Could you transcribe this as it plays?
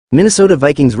Minnesota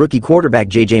Vikings rookie quarterback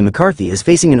J.J. McCarthy is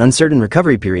facing an uncertain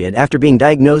recovery period after being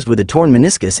diagnosed with a torn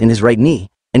meniscus in his right knee,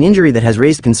 an injury that has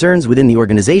raised concerns within the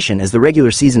organization as the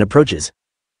regular season approaches.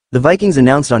 The Vikings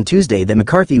announced on Tuesday that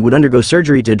McCarthy would undergo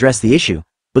surgery to address the issue,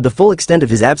 but the full extent of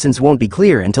his absence won't be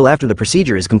clear until after the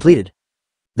procedure is completed.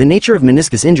 The nature of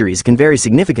meniscus injuries can vary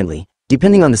significantly,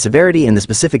 depending on the severity and the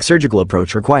specific surgical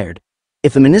approach required.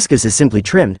 If the meniscus is simply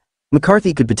trimmed,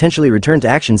 McCarthy could potentially return to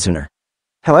action sooner.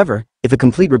 However, if a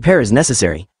complete repair is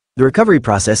necessary, the recovery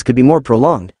process could be more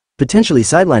prolonged, potentially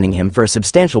sidelining him for a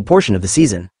substantial portion of the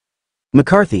season.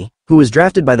 McCarthy, who was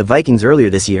drafted by the Vikings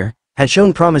earlier this year, had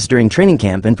shown promise during training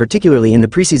camp and particularly in the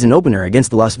preseason opener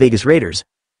against the Las Vegas Raiders.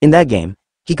 In that game,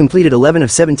 he completed 11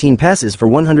 of 17 passes for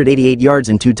 188 yards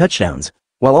and 2 touchdowns,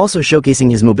 while also showcasing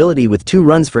his mobility with 2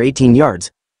 runs for 18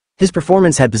 yards. His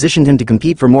performance had positioned him to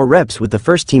compete for more reps with the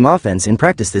first-team offense in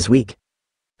practice this week.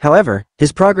 However,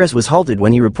 his progress was halted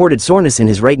when he reported soreness in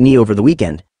his right knee over the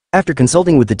weekend. After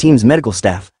consulting with the team's medical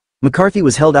staff, McCarthy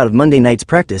was held out of Monday night's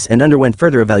practice and underwent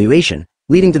further evaluation,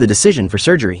 leading to the decision for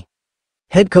surgery.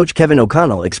 Head coach Kevin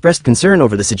O'Connell expressed concern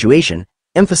over the situation,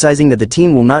 emphasizing that the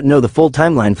team will not know the full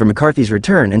timeline for McCarthy's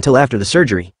return until after the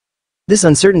surgery. This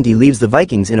uncertainty leaves the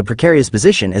Vikings in a precarious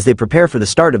position as they prepare for the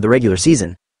start of the regular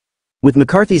season. With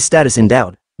McCarthy's status in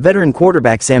doubt, veteran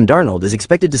quarterback Sam Darnold is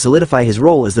expected to solidify his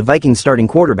role as the Vikings' starting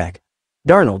quarterback.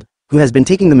 Darnold, who has been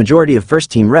taking the majority of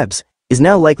first-team reps, is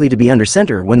now likely to be under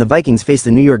center when the Vikings face the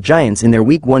New York Giants in their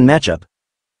Week 1 matchup.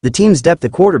 The team's depth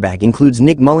at quarterback includes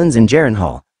Nick Mullins and Jaren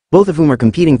Hall, both of whom are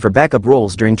competing for backup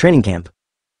roles during training camp.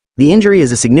 The injury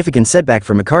is a significant setback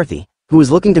for McCarthy, who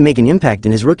is looking to make an impact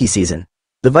in his rookie season.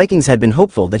 The Vikings had been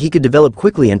hopeful that he could develop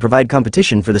quickly and provide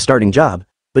competition for the starting job,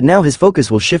 but now his focus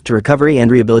will shift to recovery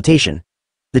and rehabilitation.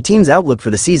 The team's outlook for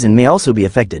the season may also be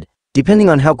affected, depending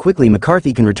on how quickly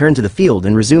McCarthy can return to the field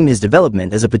and resume his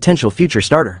development as a potential future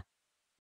starter.